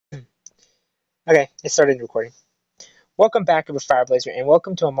Okay, it started recording. Welcome back to Fireblazer, and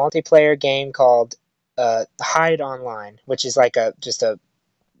welcome to a multiplayer game called Hide Online, which is like just a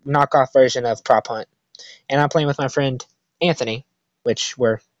knockoff version of Prop Hunt. And I'm playing with my friend Anthony, which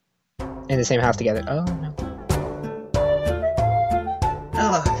we're in the same house together. Oh no.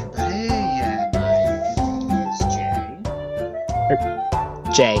 Hello, everybody. My name is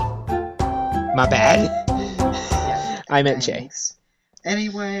Jay. Jay. My bad. Yeah, I meant Jay. thanks.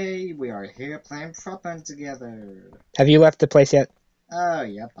 Anyway, we are here playing Prop Hunt together. Have you left the place yet? Oh,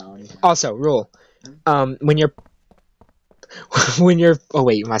 yep, I already have. Also, rule. When you're oh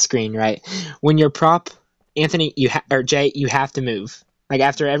wait, my screen, right? When you're prop, Anthony, or Jay, you have to move. Like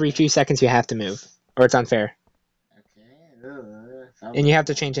after every few seconds, you have to move, or it's unfair. Okay. And you have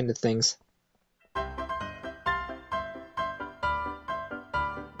to change into things.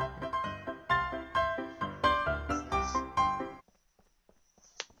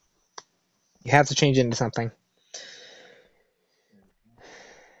 You have to change into something.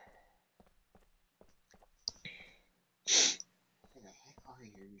 Where the heck are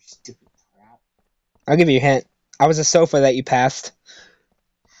you, you stupid prop? I'll give you a hint. I was a sofa that you passed.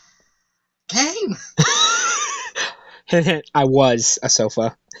 Game! Hint, hint. I was a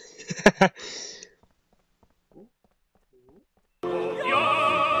sofa.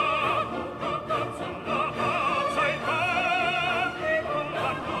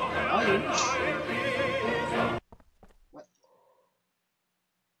 What?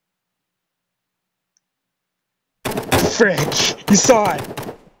 Frick! You saw it!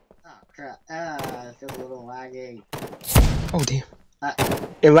 Oh, crap. It feels a little laggy. Oh, damn.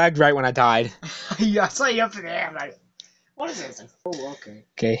 It lagged right when I died. Yeah, I saw you up there. I'm like, what is this? Oh, okay.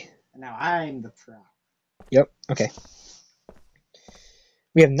 Okay. Now I'm the prop. Yep, okay.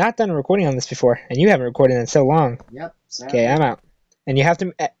 We have not done a recording on this before, and you haven't recorded in so long. Yep. Okay, I'm out. And you have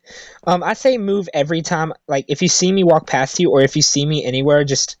to... I say move every time. Like, if you see me walk past you, or if you see me anywhere,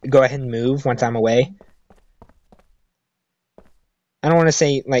 just go ahead and move once I'm away. I don't want to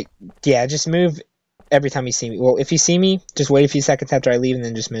say, like... Yeah, just move every time you see me. Well, if you see me, just wait a few seconds after I leave, and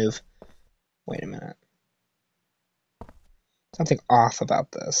then just move. Wait a minute. Something off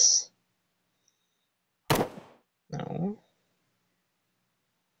about this. No.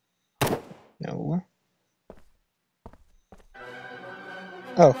 No.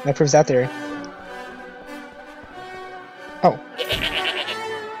 Oh, that proves that theory. Oh.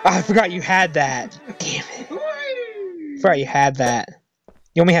 I forgot you had that. Damn it. I forgot you had that.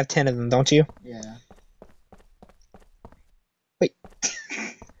 You only have 10 of them, don't you? Yeah. Wait.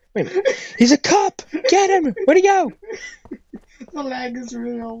 Wait a minute. He's a cop! Get him! Where'd he go? The lag is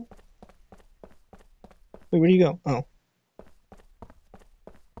real. Wait, where'd he go? Oh.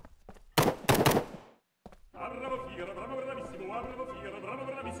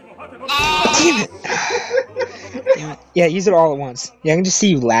 Damn it! Damn it. Yeah, use it all at once. Yeah, I can just see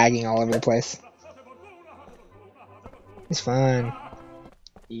you lagging all over the place. It's fine.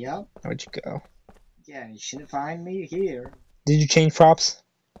 Yep. Where'd you go? Yeah, you shouldn't find me here. Did you change props?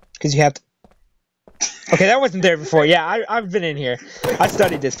 Because you have to... Okay, that wasn't there before. Yeah, I've been in here. I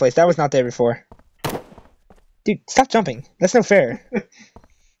studied this place. That was not there before. Dude, stop jumping. That's no fair.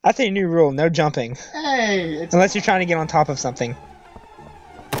 That's a new rule. No jumping. Hey! It's Unless you're trying to get on top of something.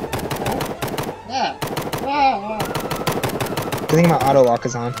 yeah. Ah. I think my auto lock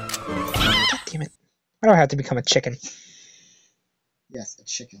is on. God damn it. Why do I have to become a chicken? Yes, a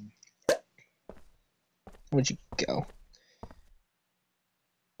chicken. Where'd you go?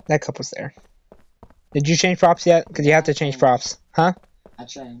 That cup was there. Did you change props yet? Because you have to change props. Huh? I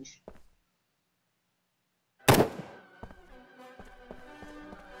changed.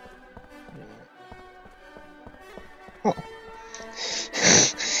 Oh.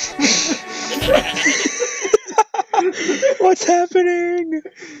 What's happening?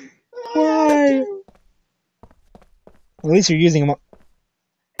 Why? At least you're using them.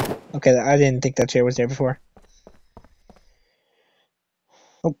 Okay, I didn't think that chair was there before.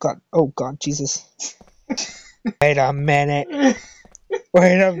 Oh god, Jesus. Wait a minute.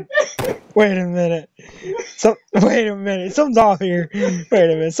 Wait a minute. Wait a minute. Something's off here.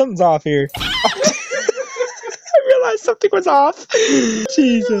 Wait a minute. Something's off here. I realized something was off.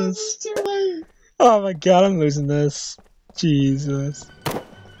 Jesus. Too late. Oh my god, I'm losing this. Jesus.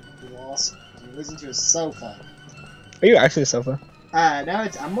 You lost. You listened to a sofa. Are you actually a sofa? No,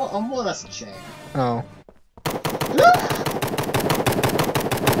 I'm more or less a chair. Oh.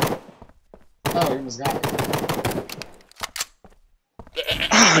 Oh, you almost got it.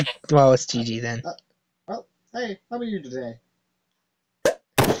 Well, it's GG then. Well, hey, how are you today?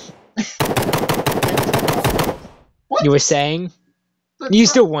 What? You were saying? But You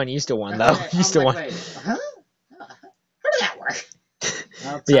still won. You still won, though. Okay, You still won. wait. Huh? How did that work?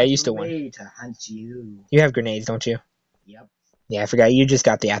 Well, Yeah, time you for still won. me to hunt you. You have grenades, don't you? Yep. Yeah, I forgot. You just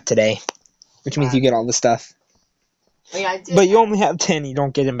got the app today, which means you get all the stuff. Oh, yeah, I did. But you only have 10. You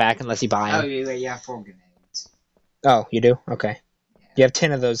don't get them back unless you buy Oh, them. yeah, 4 grenades. Oh, you do? Okay. Yeah. You have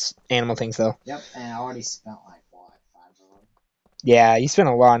 10 of those animal things, though. Yep, and I already spent like, what, 5 of them? Yeah, you spent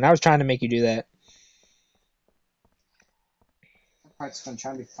a lot, and I was trying to make you do that. That part's gonna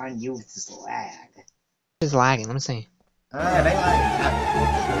try to find you with this lag. It's lagging. Let me see. They lag.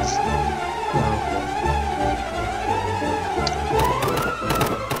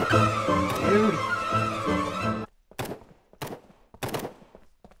 Dude.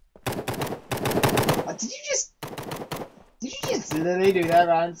 What, did you just literally do that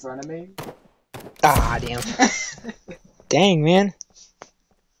right in front of me? Ah, damn. Dang, man.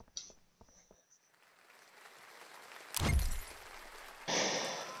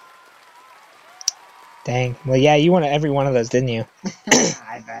 Dang. Well, yeah, you wanted every one of those, didn't you?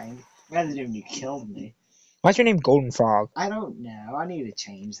 I banged. Rather than you killed me. Why's your name Golden Frog? I don't know. I need to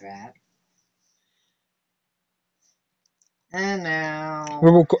change that. And now...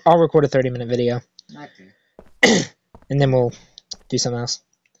 I'll record a 30-minute video. Okay. And then we'll do something else.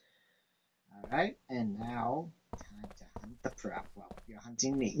 Alright, and now... Time to hunt the prop. Well, you're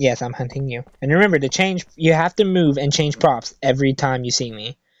hunting me. Yes, I'm hunting you. And remember, to change, you have to move and change props every time you see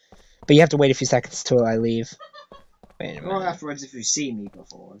me. But you have to wait a few seconds till I leave. Wait a minute. Or afterwards if you see me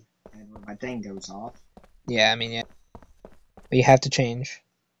before. And when my thing goes off. Yeah, I mean, yeah. But you have to change.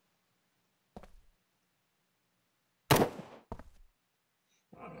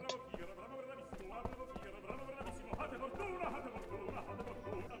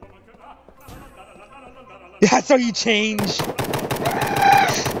 That's how you change.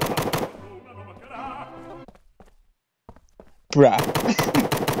 Bruh.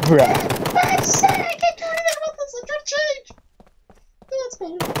 Bruh. I said I can't do anything about this. I can't change. That's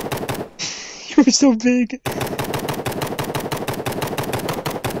better. You were so big.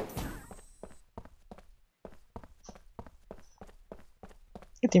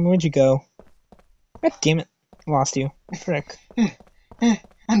 God damn it, where'd you go? God damn it. Lost you. Frick.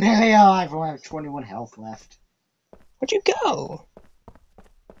 I'm barely alive. I have 21 health left. Where'd you go?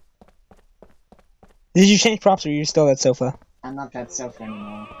 Did you change props or are you still that sofa? I'm not that sofa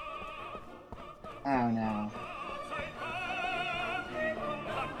anymore. Oh no.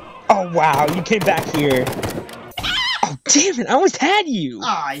 Oh wow, you came back here. Oh damn it, I almost had you.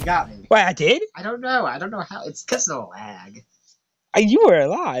 Ah, you got me. Wait, I did? I don't know. I don't know how. It's because of the lag. You were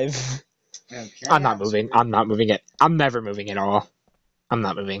alive. Okay. I'm not moving. I'm not moving it. I'm never moving at all. I'm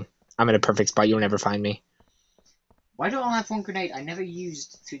not moving. I'm in a perfect spot. You'll never find me. Why do I only have 1 grenade? I never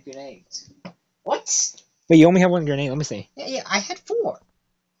used 2 grenades. What? Wait, you only have 1 grenade? Let me see. Yeah, I had 4. Oh,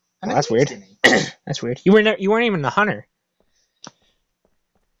 that's weird. That's weird. You weren't even the hunter.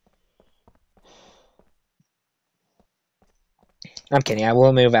 I'm kidding. I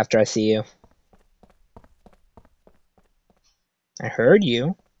will move after I see you. I heard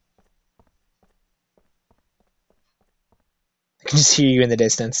you. I can just hear you in the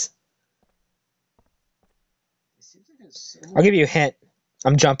distance. I'll give you a hint.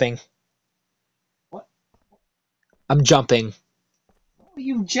 I'm jumping. What? I'm jumping. Oh,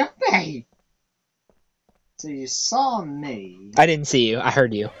 you jumping! So you saw me. I didn't see you. I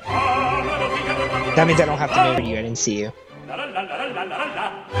heard you. That means I don't have to move you. I didn't see you.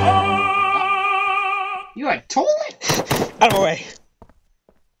 You a toilet? Out of my way.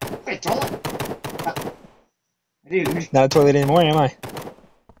 A toilet? Dude. Not a toilet anymore, am I?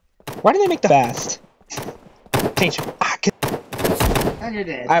 Why do they make the fast? Change. And you're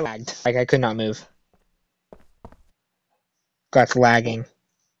dead. I lagged. Like, I could not move. Got lagging.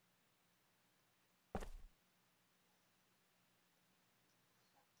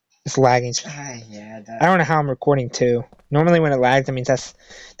 It's lagging. Yeah, I don't know how I'm recording too. Normally when it lags, that means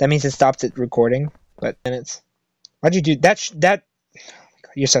it stops it recording. But then it's... Why'd you do that? Oh my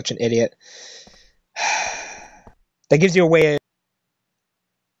God, you're such an idiot. That gives you a way...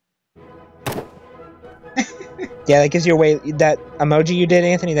 Yeah, that gives you a way... That emoji you did,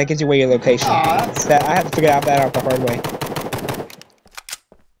 Anthony, that gives you away your location. That I had to figure that out the hard way.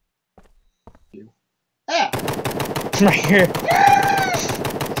 Yeah. Right here.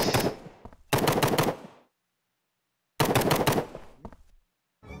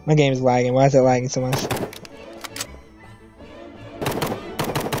 My game is lagging. Why is it lagging so much?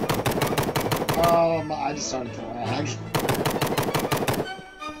 I just started to lag.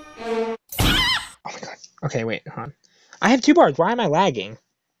 Oh my God. Okay, wait, hold on. I have 2 bars. Why am I lagging?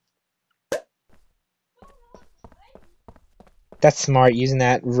 That's smart, using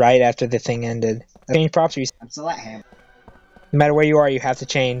that right after the thing ended. Change props, or I'm still at ham. no matter where you are, you have to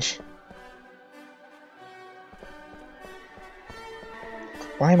change.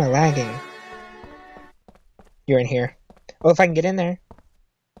 Why am I lagging? You're in here. Oh, if I can get in there.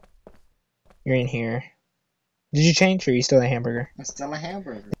 You're in here. Did you change, or are you still a hamburger? I'm still a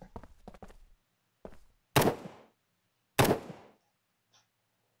hamburger. What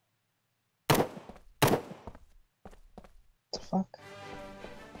the fuck?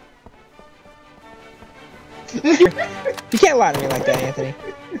 You can't lie to me like that, Anthony.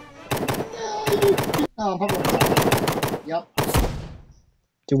 Oh, I'm probably. Yup.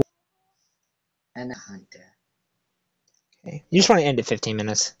 Do what? And a hunter. Okay. You just want to end at 15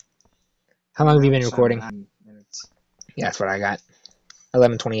 minutes. How long have you been recording? 9 minutes. Yeah, that's what I got.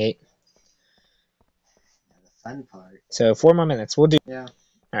 11:28. Yeah, the fun part. So 4 more minutes. We'll do. Yeah.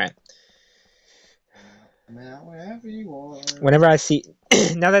 All right. Now, wherever you are. Whenever I see,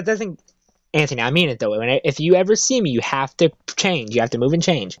 now that doesn't, Anthony, I mean it though. If you ever see me, you have to change. You have to move and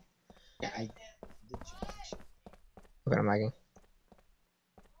change. Yeah, I did change. Okay, I'm lagging.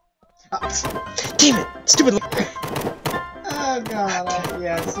 Oh, Damn it! Stupid. oh god,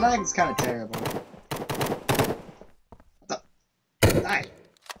 yeah, this lag is kind of terrible. What the? Die.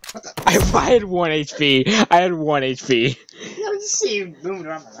 What the? I had 1 HP. I had 1 HP. I just see you moving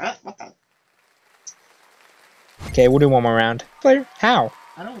around like that. What the? Okay, we'll do one more round. Player, how?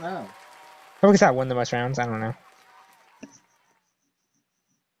 I don't know. Probably because I won the most rounds. I don't know.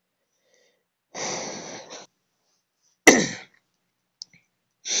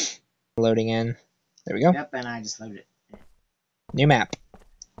 Loading in. There we go. Yep, and I just loaded it. New map.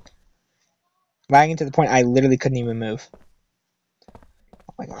 Lagging to the point I literally couldn't even move.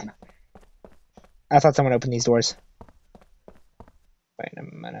 Oh my god. I thought someone opened these doors. Wait a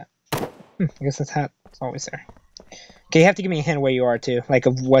minute. I guess that's how it's always there. Okay, you have to give me a hint where you are too. Like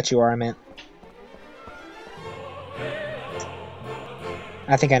of what you are, I meant.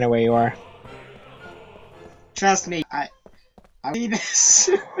 I think I know where you are. Trust me, I need this.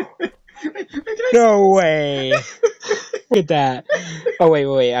 No way! Look at that. Oh,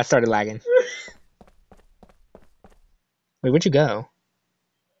 wait. I started lagging. Wait, where'd you go?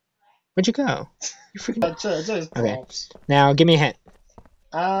 Where'd you go? You freaking... Okay. Now, give me a hint.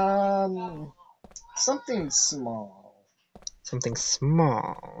 Something small. Something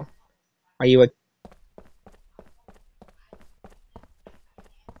small. Are you a...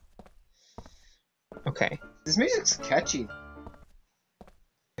 Okay. This music's catchy.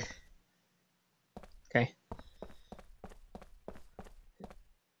 Okay.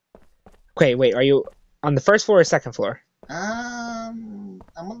 Okay, wait, are you on the first floor or second floor? I'm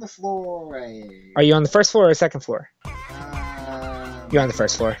on the floor right. Are you on the first floor or second floor? You're on the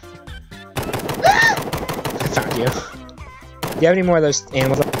first floor. I found you. Do you have any more of those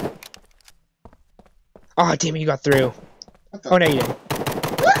animals? Oh, damn it, you got through. Oh, no, you didn't.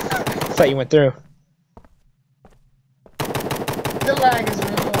 I thought you went through. The lag is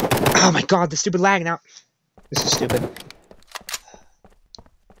real. Oh my god, the stupid lag now. This is stupid.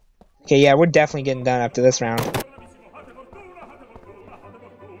 Okay, yeah, we're definitely getting done after this round.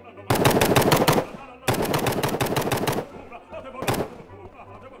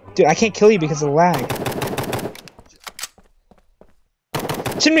 Dude, I can't kill you because of the lag.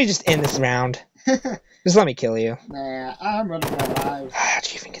 Shouldn't we just end this round? Just let me kill you. Nah, I'm running my life. How'd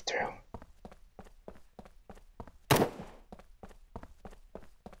you even get through?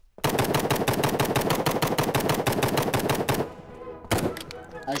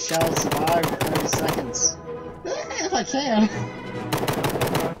 I shall survive 30 seconds. If I can.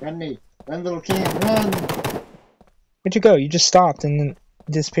 Run me. Run, little can. Run. Where'd you go? You just stopped and then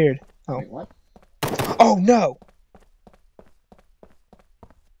disappeared. Oh. Wait, what? Oh, no!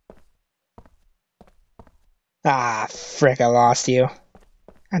 Ah, frick, I lost you.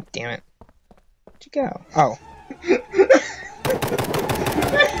 God damn it. Where'd you go? Oh.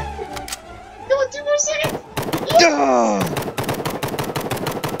 Come on, 2 more seconds! Duh!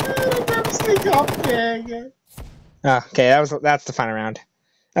 Oh, okay, that's the final round.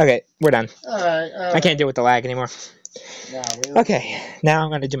 Okay, we're done. Alright, I can't deal with the lag anymore. Nah, really? Okay, now I'm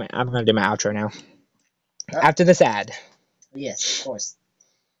gonna do my outro now. After this ad. Yes, of course.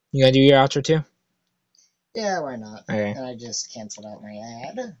 You gonna do your outro too? Yeah, why not? Okay. And I just canceled out my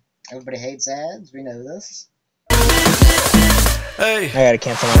ad. Everybody hates ads, we know this. Hey, I gotta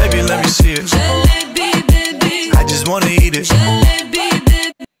cancel my baby, let me see it. I just wanna eat it.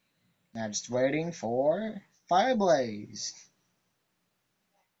 Now just waiting for Fireblaze.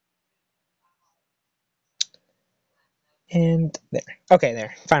 And there. Okay,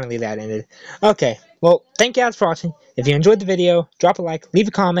 there. Finally that ended. Okay, well, thank you guys for watching. If you enjoyed the video, drop a like, leave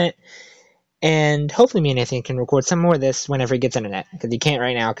a comment, and hopefully me and Nathan can record some more of this whenever he gets internet. Because he can't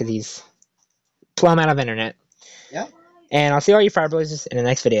right now because he's plumb out of internet. Yep. And I'll see all you Fireblazers in the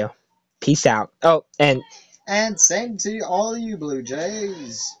next video. Peace out. Oh, and same to all you Blue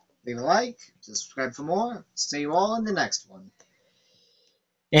Jays. Leave a like, subscribe for more. See you all in the next one.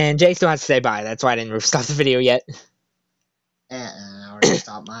 And Jay still has to say bye. That's why I didn't stop the video yet. And I already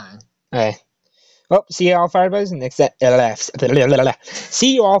stopped mine. Okay. Well, see you all Fireblazers in the next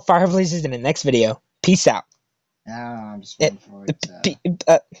see you all Fireblazers in the next video. Peace out. Now I'm just waiting for it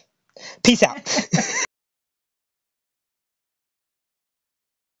to... Peace out.